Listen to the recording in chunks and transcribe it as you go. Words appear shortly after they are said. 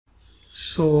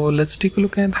So let's take a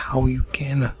look at how you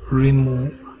can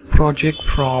remove project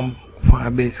from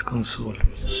Firebase Console.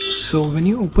 So when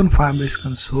you open Firebase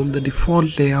Console, the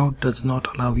default layout does not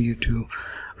allow you to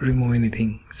remove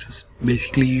anything. So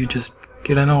basically you just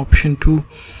get an option to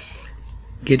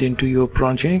get into your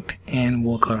project and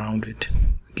work around it.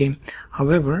 Okay.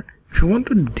 However, if you want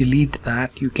to delete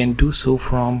that, you can do so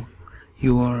from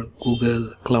your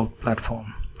Google Cloud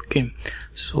Platform. Okay,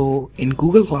 so in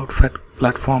Google Cloud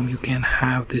Platform you can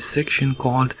have this section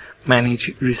called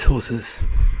Manage Resources,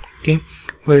 okay,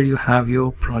 where you have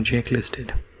your project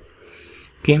listed.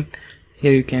 Okay,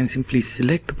 here you can simply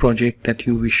select the project that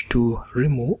you wish to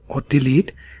remove or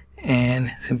delete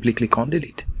and simply click on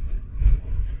delete.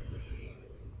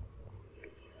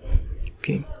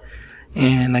 Okay,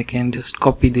 and I can just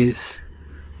copy this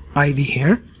ID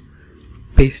here,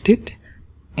 paste it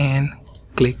and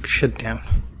click shutdown.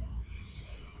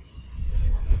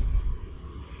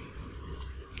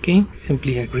 Okay,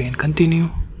 simply agree and continue.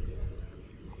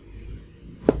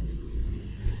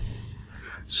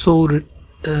 So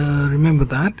remember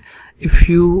that if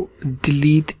you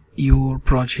delete your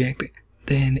project,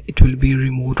 then it will be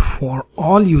removed for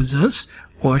all users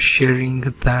who are sharing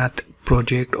that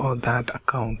project or that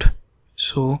account.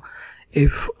 So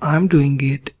if I'm doing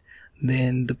it,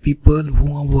 then the people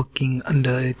who are working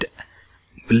under it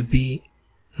will be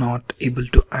not able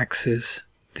to access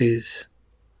this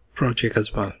project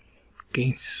as well.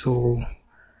 Okay, so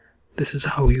this is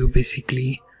how you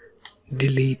basically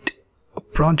delete a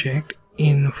project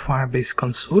in Firebase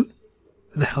Console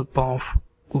with the help of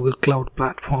Google Cloud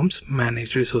Platform's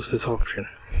Manage Resources option.